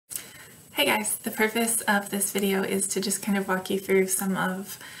Hey guys, the purpose of this video is to just kind of walk you through some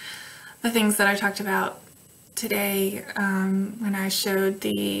of the things that I talked about today when I showed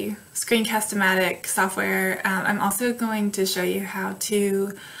the Screen-Cast-O-Matic software. I'm also going to show you how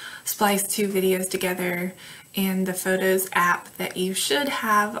to splice two videos together in the Photos app that you should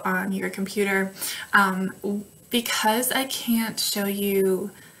have on your computer. Because I can't show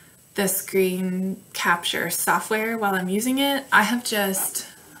you the screen capture software while I'm using it, I have just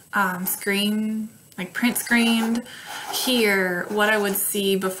print screened here what I would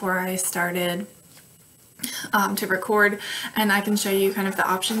see before I started to record, and I can show you kind of the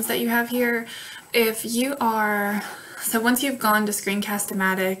options that you have here. If you are, so once you've gone to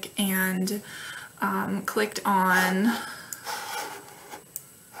Screen-Cast-O-Matic and clicked on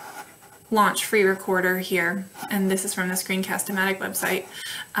launch free recorder here, and this is from the Screen-Cast-O-Matic website,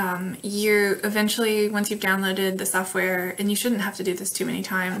 you eventually, once you've downloaded the software, and you shouldn't have to do this too many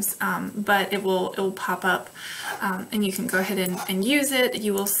times, but it will pop up and you can go ahead and use it.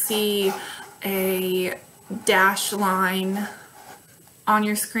 You will see a dash line on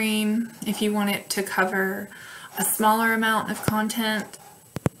your screen if you want it to cover a smaller amount of content,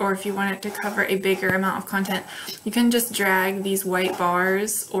 or if you want it to cover a bigger amount of content. You can just drag these white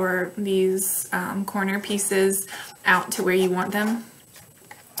bars or these corner pieces out to where you want them.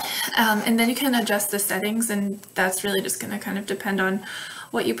 And then you can adjust the settings, and that's really just going to kind of depend on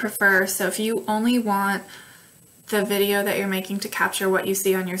what you prefer. So if you only want the video that you're making to capture what you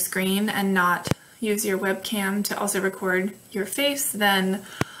see on your screen and not use your webcam to also record your face, then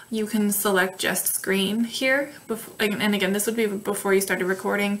you can select just screen here. And again, this would be before you started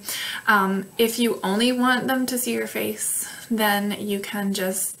recording. If you only want them to see your face, then you can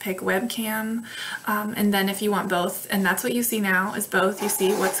just pick webcam. And then if you want both, and that's what you see now, is both. You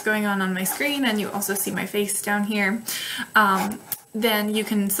see what's going on my screen, and you also see my face down here. Then you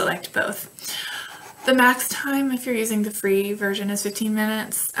can select both. The max time, if you're using the free version, is 15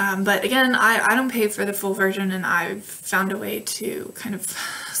 minutes. But again, I don't pay for the full version, and I've found a way to kind of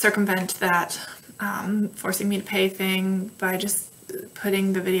circumvent that forcing me to pay thing by just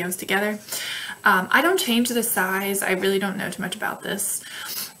putting the videos together. I don't change the size. I really don't know too much about this.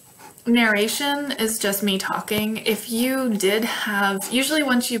 Narration is just me talking. If you did have, usually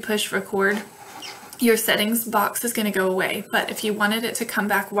once you push record, your settings box is going to go away, but if you wanted it to come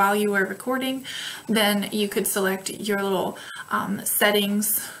back while you were recording, then you could select your little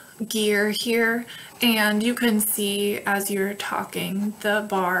settings gear here, and you can see as you're talking the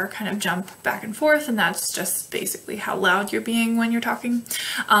bar kind of jump back and forth, and that's just basically how loud you're being when you're talking.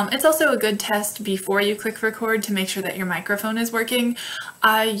 It's also a good test before you click record to make sure that your microphone is working.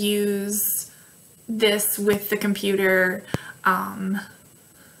 I use this with the computer,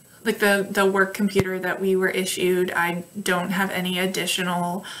 like the work computer that we were issued. I don't have any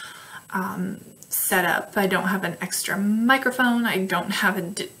additional setup. I don't have an extra microphone. I don't have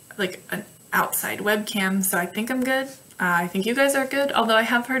an outside webcam, so I think I'm good. I think you guys are good, although I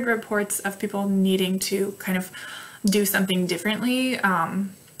have heard reports of people needing to kind of do something differently.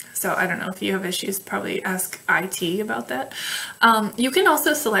 So I don't know, if you have issues, probably ask IT about that. You can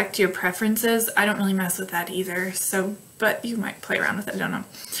also select your preferences. I don't really mess with that either, so, but you might play around with it, I don't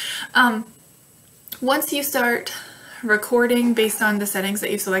know. Once you start recording based on the settings that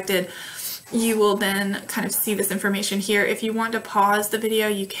you've selected, you will then kind of see this information here. If you want to pause the video,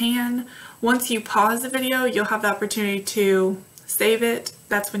 you can. Once you pause the video, you'll have the opportunity to save it.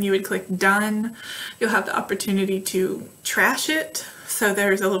 That's when you would click done. You'll have the opportunity to trash it. So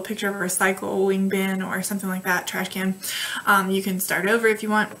there's a little picture of a recycling bin or something like that, trash can. You can start over if you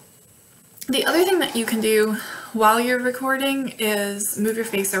want. The other thing that you can do while you're recording is move your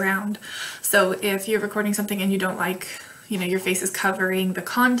face around. So if you're recording something and you don't like, you know, your face is covering the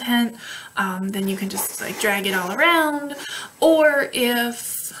content, then you can just like drag it all around. Or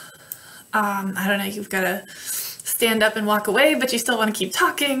if, I don't know, you've got to stand up and walk away, but you still want to keep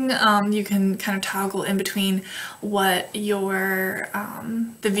talking, you can kind of toggle in between what your,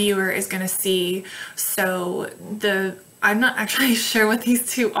 the viewer is going to see. So I'm not actually sure what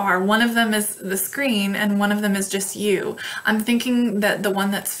these two are. One of them is the screen and one of them is just you. I'm thinking that the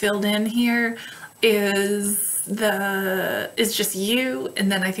one that's filled in here is just you,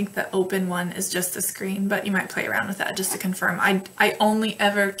 and then I think the open one is just the screen, but you might play around with that just to confirm. I only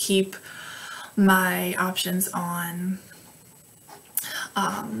ever keep my options on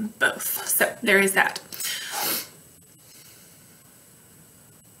both, so there is that.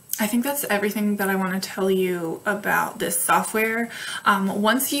 I think that's everything that I want to tell you about this software.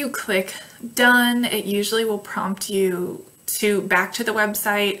 Once you click done, it usually will prompt you back to the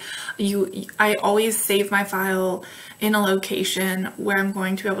website. I always save my file in a location where I'm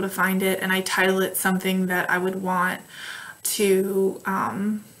going to be able to find it, and I title it something that I would want to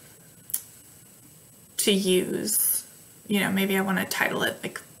use. You know, maybe I want to title it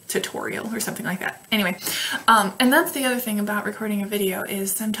like tutorial or something like that. Anyway, and that's the other thing about recording a video,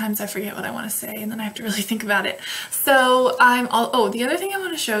 is sometimes I forget what I want to say and then I have to really think about it. So the other thing I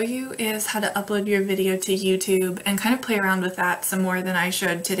want to show you is how to upload your video to YouTube, and kind of play around with that some more than I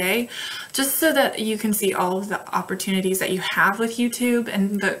showed today, just so that you can see all of the opportunities that you have with YouTube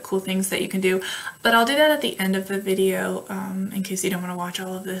and the cool things that you can do. But I'll do that at the end of the video, in case you don't want to watch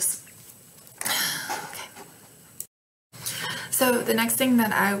all of this. So the next thing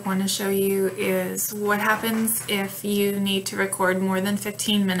that I want to show you is what happens if you need to record more than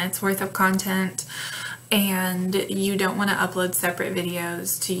 15 minutes worth of content and you don't want to upload separate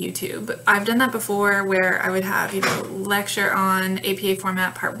videos to YouTube. I've done that before, where I would have, you know, lecture on APA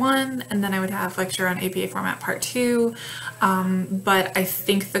format part 1, and then I would have lecture on APA format part 2. But I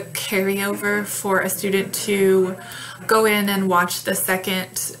think the carryover for a student to go in and watch the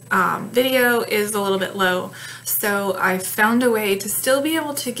second video is a little bit low. So I found a way to still be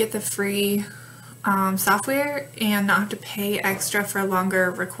able to get the free software and not have to pay extra for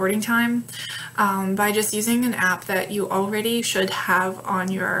longer recording time, by just using an app that you already should have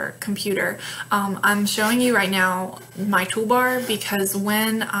on your computer. I'm showing you right now my toolbar, because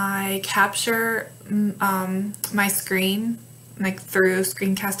when I capture my screen, like through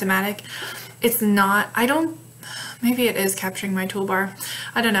Screen-Cast-O-Matic, it's not, maybe it is capturing my toolbar,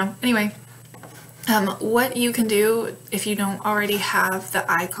 I don't know. Anyway, what you can do if you don't already have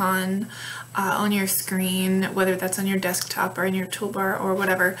the icon on your screen, whether that's on your desktop or in your toolbar or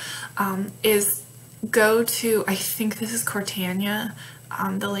whatever, is go to, I think this is Cortania,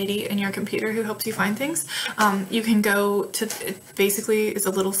 the lady in your computer who helps you find things. You can go to, it basically is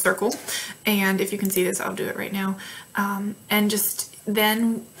a little circle, and if you can see this, I'll do it right now, and just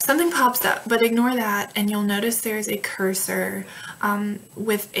then something pops up, but ignore that, and you'll notice there's a cursor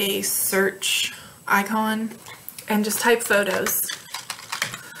with a search icon, and just type photos,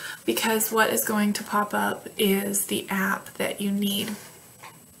 because what is going to pop up is the app that you need.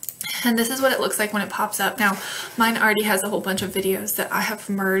 And this is what it looks like when it pops up. Now, mine already has a whole bunch of videos that I have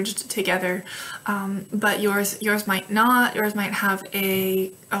merged together, but yours might not. Yours might have a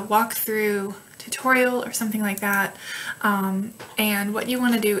walkthrough tutorial or something like that. And what you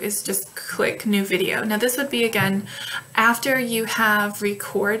want to do is just click new video. Now this would be, again, after you have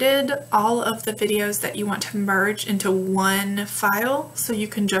recorded all of the videos that you want to merge into one file, so you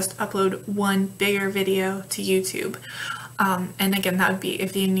can just upload one bigger video to YouTube. And again, that would be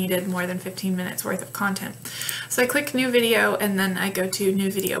if you needed more than 15 minutes worth of content. So I click new video, and then I go to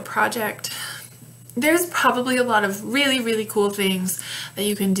new video project. There's probably a lot of really, really cool things that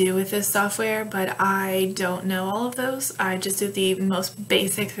you can do with this software, but I don't know all of those. I just do the most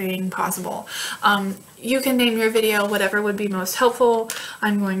basic thing possible. You can name your video whatever would be most helpful.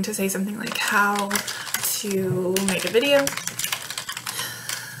 I'm going to say something like how to make a video.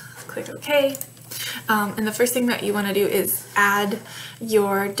 Click OK. And the first thing that you want to do is add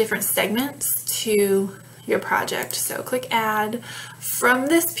your different segments to your project. So click add. From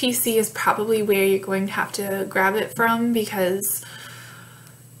this PC is probably where you're going to have to grab it from, because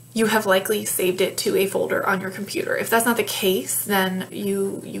you have likely saved it to a folder on your computer. If that's not the case, then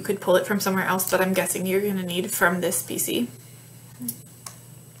you could pull it from somewhere else, but I'm guessing you're going to need from this PC.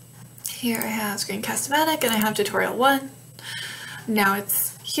 Here I have Screen-Cast-O-Matic, and I have tutorial 1. Now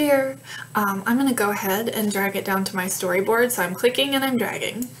it's here. I'm going to go ahead and drag it down to my storyboard, so I'm clicking and I'm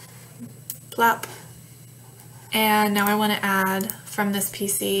dragging. Plop. And now I want to add from this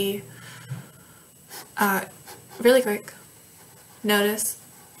PC, really quick, notice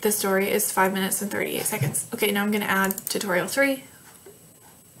the story is 5 minutes and 38 seconds. Okay, now I'm going to add tutorial 3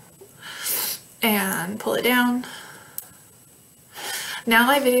 and pull it down. Now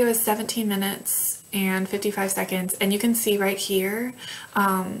my video is 17 minutes and 55 seconds, and you can see right here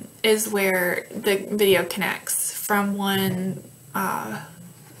is where the video connects from one,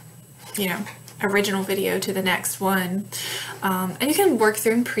 original video to the next one. And you can work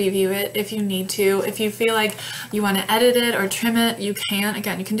through and preview it if you need to. If you feel like you want to edit it or trim it, you can.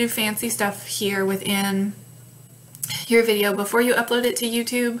 Again, you can do fancy stuff here within your video before you upload it to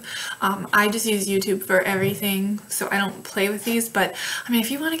YouTube. I just use YouTube for everything, so I don't play with these, but I mean, if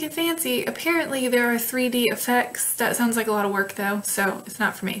you want to get fancy, apparently there are 3D effects. That sounds like a lot of work though, so it's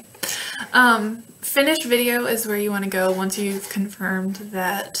not for me. Finished video is where you want to go once you've confirmed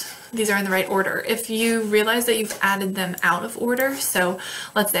that these are in the right order. If you realize that you've added them out of order, so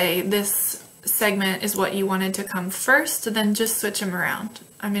let's say this segment is what you wanted to come first, then just switch them around.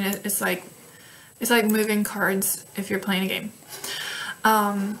 I mean, it's like moving cards if you're playing a game.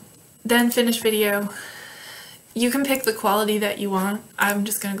 Then finish video. You can pick the quality that you want. I'm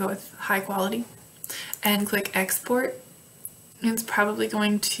just going to go with high quality and click export. It's probably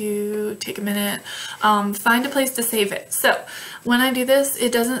going to take a minute. Find a place to save it. So when I do this,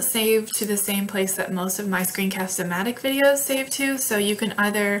 it doesn't save to the same place that most of my Screen-Cast-O-Matic videos save to. So you can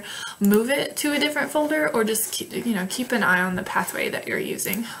either move it to a different folder or just keep an eye on the pathway that you're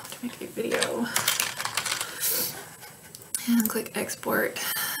using to make a video. And click export.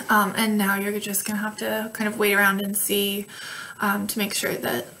 And now you're just gonna have to kind of wait around and see to make sure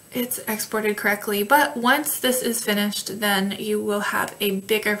that it's exported correctly. But once this is finished, then you will have a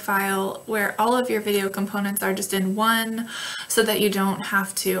bigger file where all of your video components are just in one, so that you don't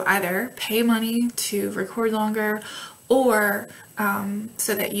have to either pay money to record longer, or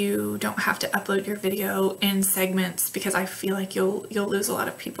so that you don't have to upload your video in segments, because I feel like you'll lose a lot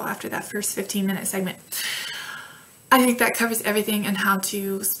of people after that first 15-minute segment. I think that covers everything and how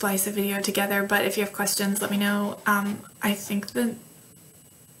to splice a video together, but if you have questions, let me know. I think that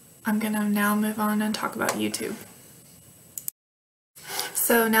I'm gonna now move on and talk about YouTube.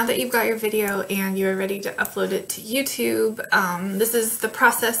 So now that you've got your video and you're ready to upload it to YouTube, this is the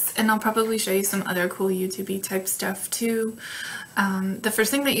process, and I'll probably show you some other cool YouTube-y type stuff too. The first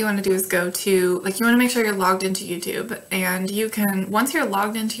thing that you want to do is go to, you want to make sure you're logged into YouTube, and you can, once you're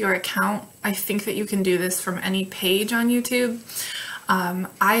logged into your account, I think that you can do this from any page on YouTube.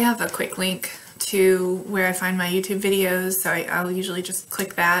 I have a quick link to where I find my YouTube videos, so I'll usually just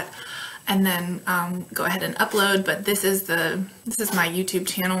click that and then go ahead and upload. But this is my YouTube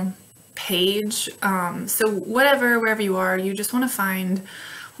channel page. So wherever you are, you just want to find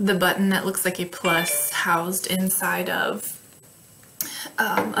the button that looks like a plus housed inside of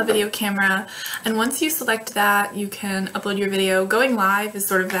a video camera, and once you select that, you can upload your video. Going live is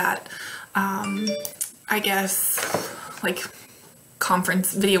sort of that, I guess, like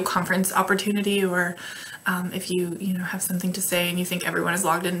video conference opportunity, or if you have something to say and you think everyone is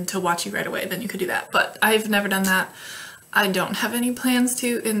logged in to watch you right away, then you could do that. But I've never done that. I don't have any plans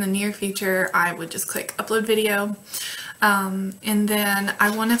to in the near future. I would just click upload video, and then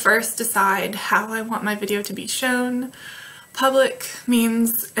I want to first decide how I want my video to be shown. Public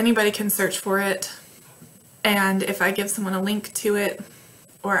means anybody can search for it, and if I give someone a link to it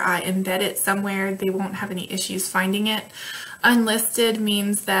or I embed it somewhere, they won't have any issues finding it. Unlisted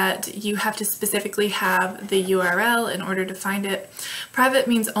means that you have to specifically have the URL in order to find it. Private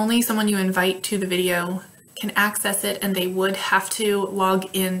means only someone you invite to the video can access it, and they would have to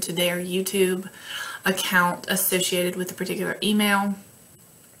log into their YouTube account associated with a particular email.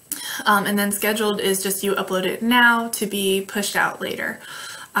 And then scheduled is just you upload it now to be pushed out later.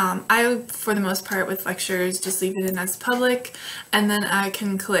 I, for the most part with lectures, just leave it in as public, and then I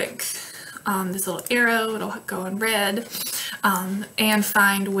can click this little arrow, it'll go in red, and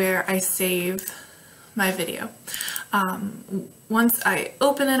find where I save my video. Once I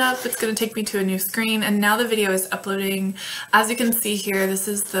open it up, it's going to take me to a new screen, and now the video is uploading. As you can see here, this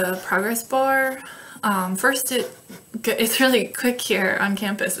is the progress bar. First, it's really quick here on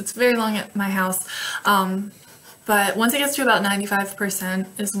campus. It's very long at my house, but once it gets to about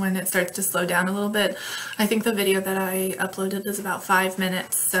 95% is when it starts to slow down a little bit. I think the video that I uploaded is about 5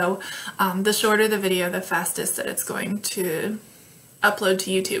 minutes, so the shorter the video, the fastest that it's going to upload to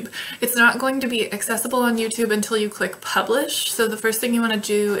YouTube. It's not going to be accessible on YouTube until you click publish, so the first thing you want to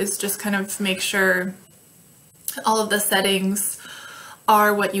do is just kind of make sure all of the settings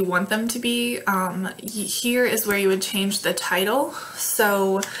are what you want them to be. Here is where you would change the title.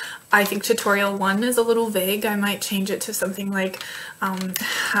 So I think tutorial 1 is a little vague. I might change it to something like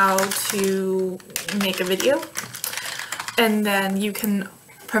how to make a video. And then you can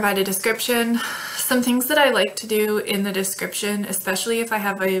provide a description. Some things that I like to do in the description, especially if I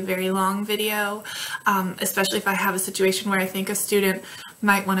have a very long video, especially if I have a situation where I think a student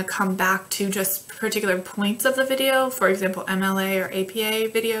might want to come back to just particular points of the video, for example MLA or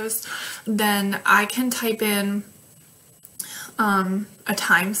APA videos, then I can type in a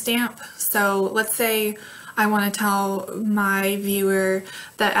timestamp. So let's say I want to tell my viewer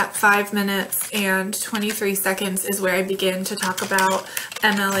that at 5 minutes and 23 seconds is where I begin to talk about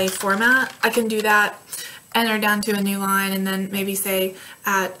MLA format. I can do that, enter down to a new line, and then maybe say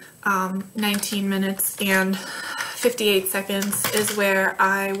at 19 minutes and 58 seconds is where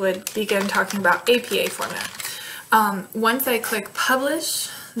I would begin talking about APA format. Once I click publish,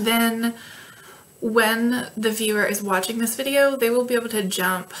 then when the viewer is watching this video, they will be able to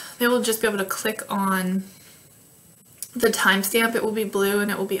jump. They will just be able to click on the timestamp, it will be blue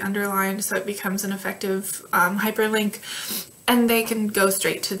and it will be underlined, so it becomes an effective hyperlink, and they can go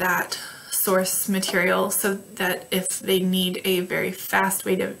straight to that source material so that if they need a very fast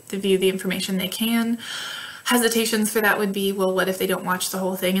way to view the information, they can. Hesitations for that would be, well, what if they don't watch the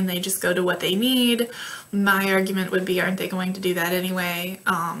whole thing and they just go to what they need? My argument would be, aren't they going to do that anyway?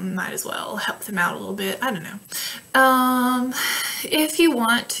 Might as well help them out a little bit. I don't know. If you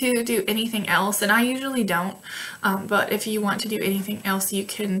want to do anything else, and I usually don't, but if you want to do anything else, you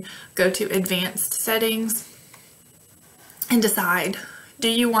can go to advanced settings and decide, do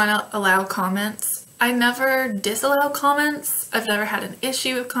you want to allow comments? I never disallow comments. I've never had an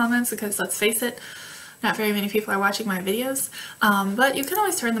issue with comments because, let's face it, not very many people are watching my videos, but you can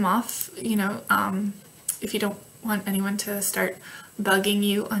always turn them off, you know, if you don't want anyone to start bugging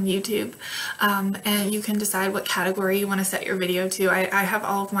you on YouTube, and you can decide what category you want to set your video to. I have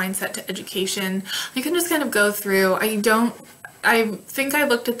all of mine set to education. You can just kind of go through. I think I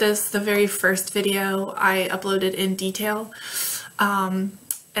looked at this the very first video I uploaded in detail, and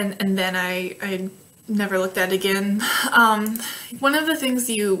then I never looked at it again. One of the things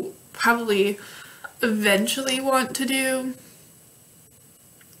you probably eventually want to do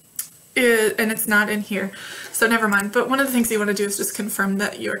is, and it's not in here, so never mind, but one of the things you want to do is just confirm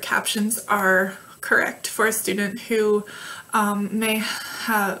that your captions are correct for a student who may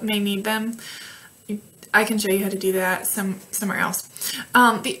need them. I can show you how to do that somewhere else.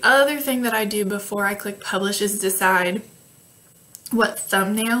 The other thing that I do before I click publish is decide what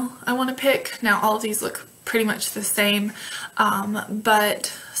thumbnail I want to pick. Now all of these look pretty much the same,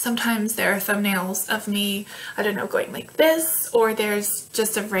 but sometimes there are thumbnails of me, I don't know, going like this, or there's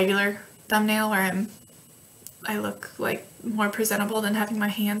just a regular thumbnail where I look like more presentable than having my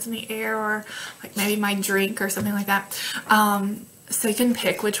hands in the air, or like maybe my drink or something like that. So you can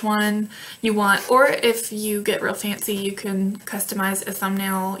pick which one you want, or if you get real fancy, you can customize a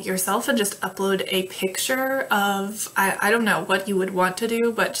thumbnail yourself and just upload a picture of, I don't know what you would want to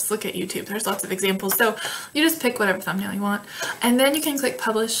do, but just look at YouTube. There's lots of examples. So you just pick whatever thumbnail you want, and then you can click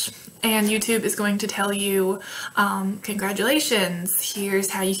publish, and YouTube is going to tell you, congratulations,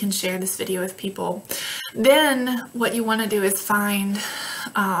 here's how you can share this video with people. Then what you want to do is find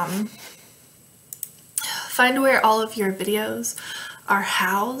where all of your videos are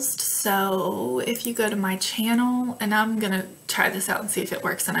housed. So if you go to my channel, and I'm gonna try this out and see if it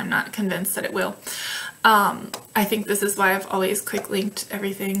works, and I'm not convinced that it will. I think this is why I've always quick linked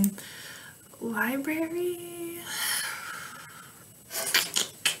everything. Library.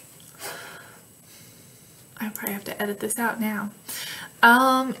 I probably have to edit this out now.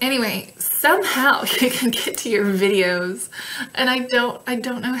 Anyway, somehow you can get to your videos, and I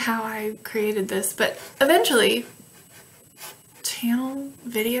don't know how I created this, but eventually, channel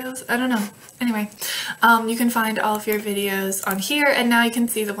videos, I don't know. Anyway, you can find all of your videos on here, and now you can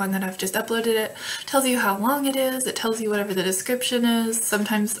see the one that I've just uploaded. It tells you how long it is, it tells you whatever the description is.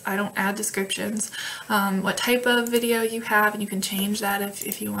 Sometimes I don't add descriptions, what type of video you have, and you can change that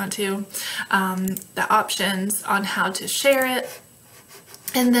if you want to. The options on how to share it.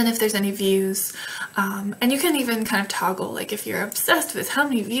 And then if there's any views, and you can even kind of toggle, like if you're obsessed with how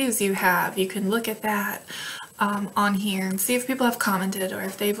many views you have, you can look at that on here and see if people have commented or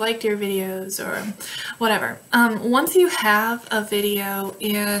if they've liked your videos or whatever. Once you have a video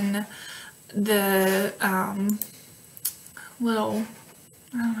in the little,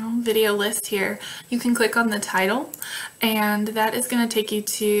 I don't know, video list here, you can click on the title, and that is going to take you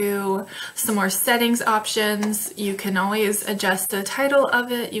to some more settings options. You can always adjust the title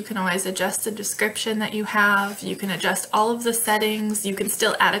of it, you can always adjust the description that you have, you can adjust all of the settings, you can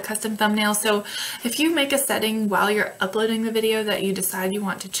still add a custom thumbnail. So if you make a setting while you're uploading the video that you decide you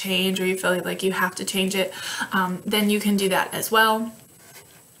want to change, or you feel like you have to change it, then you can do that as well.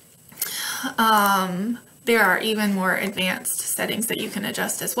 There are even more advanced settings that you can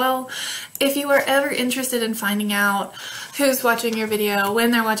adjust as well. If you are ever interested in finding out who's watching your video, when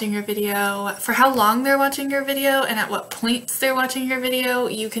they're watching your video, for how long they're watching your video, and at what points they're watching your video,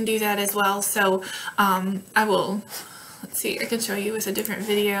 you can do that as well. So I will, let's see, I can show you with a different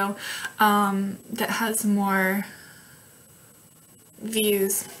video that has more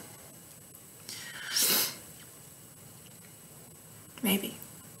views. Maybe.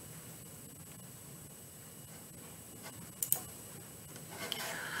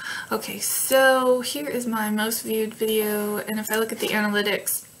 Okay, so here is my most viewed video, and if I look at the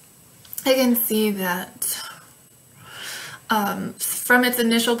analytics, I can see that from its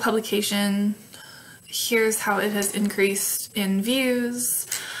initial publication, here's how it has increased in views.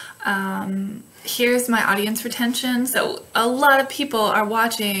 Here's my audience retention. So a lot of people are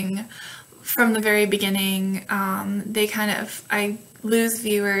watching from the very beginning, I lose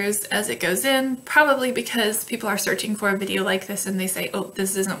viewers as it goes in, probably because people are searching for a video like this and they say, oh,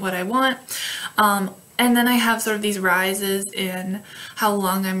 this isn't what I want. And then I have sort of these rises in how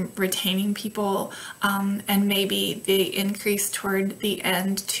long I'm retaining people, and maybe they increase toward the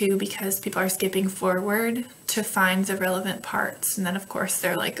end too because people are skipping forward to find the relevant parts. And then of course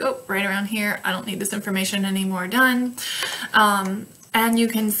they're like, oh, right around here, I don't need this information anymore, done. And you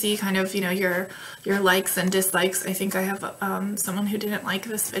can see kind of, your likes and dislikes. I think I have someone who didn't like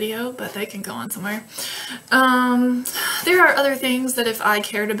this video, but they can go on somewhere. There are other things that if I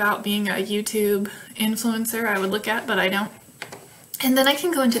cared about being a YouTube influencer, I would look at, but I don't. And then I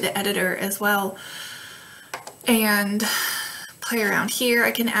can go into the editor as well and play around here.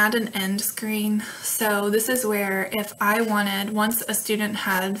 I can add an end screen. So this is where if I wanted, once a student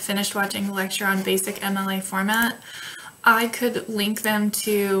had finished watching the lecture on basic MLA format, I could link them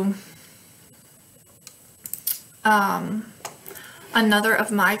to another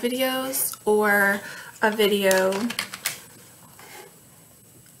of my videos or a video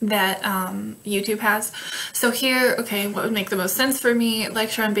that YouTube has. So here, okay, what would make the most sense for me?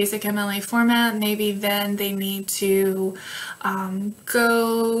 Lecture on basic MLA format. Maybe then they need to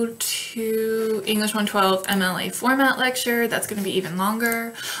go to English 112 MLA format lecture. That's going to be even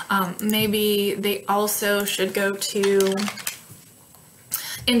longer. Maybe they also should go to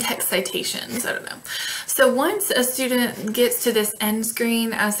in-text citations. I don't know. So once a student gets to this end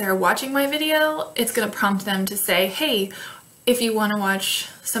screen as they're watching my video, it's going to prompt them to say, hey, if you want to watch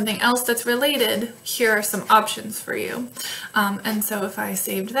something else that's related, here are some options for you. And so if I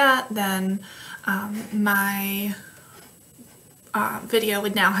saved that, then my video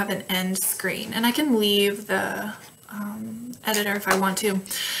would now have an end screen. And I can leave the editor if I want to.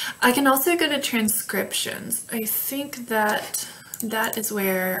 I can also go to transcriptions. I think that that is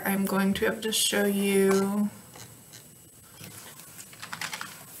where I'm going to be able to show you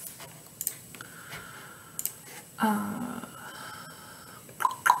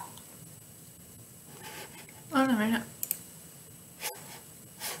oh no, right now.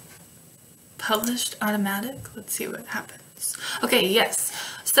 Published automatic. Let's see what happens. Okay, yes.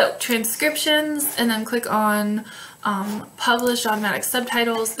 So transcriptions, and then click on published automatic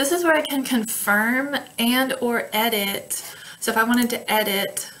subtitles. This is where I can confirm and or edit. So if I wanted to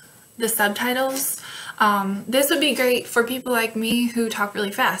edit the subtitles, this would be great for people like me who talk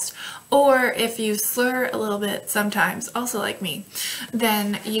really fast. Or if you slur a little bit sometimes, also like me,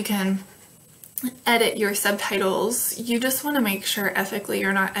 then you can edit your subtitles. You just want to make sure ethically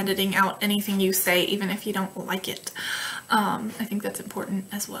you're not editing out anything you say, even if you don't like it. I think that's important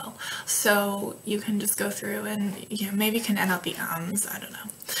as well. So you can just go through and maybe you can edit out the ums, I don't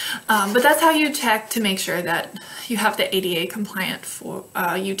know. But that's how you check to make sure that you have the ADA compliant for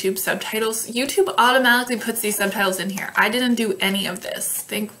YouTube subtitles. YouTube automatically puts these subtitles in here. I didn't do any of this,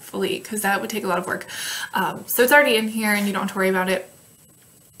 thankfully, because that would take a lot of work. So it's already in here and you don't have to worry about it.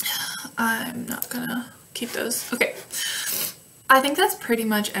 I'm not gonna keep those. Okay, I think that's pretty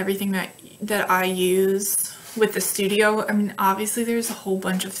much everything that I use with the studio. I mean, obviously there's a whole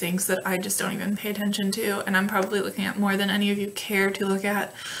bunch of things that I just don't even pay attention to, and I'm probably looking at more than any of you care to look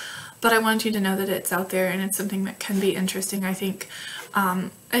at, but I want you to know that it's out there and it's something that can be interesting. I think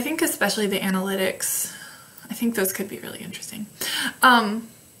especially the analytics, I think those could be really interesting.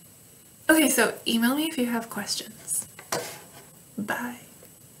 Okay, so email me if you have questions. Bye.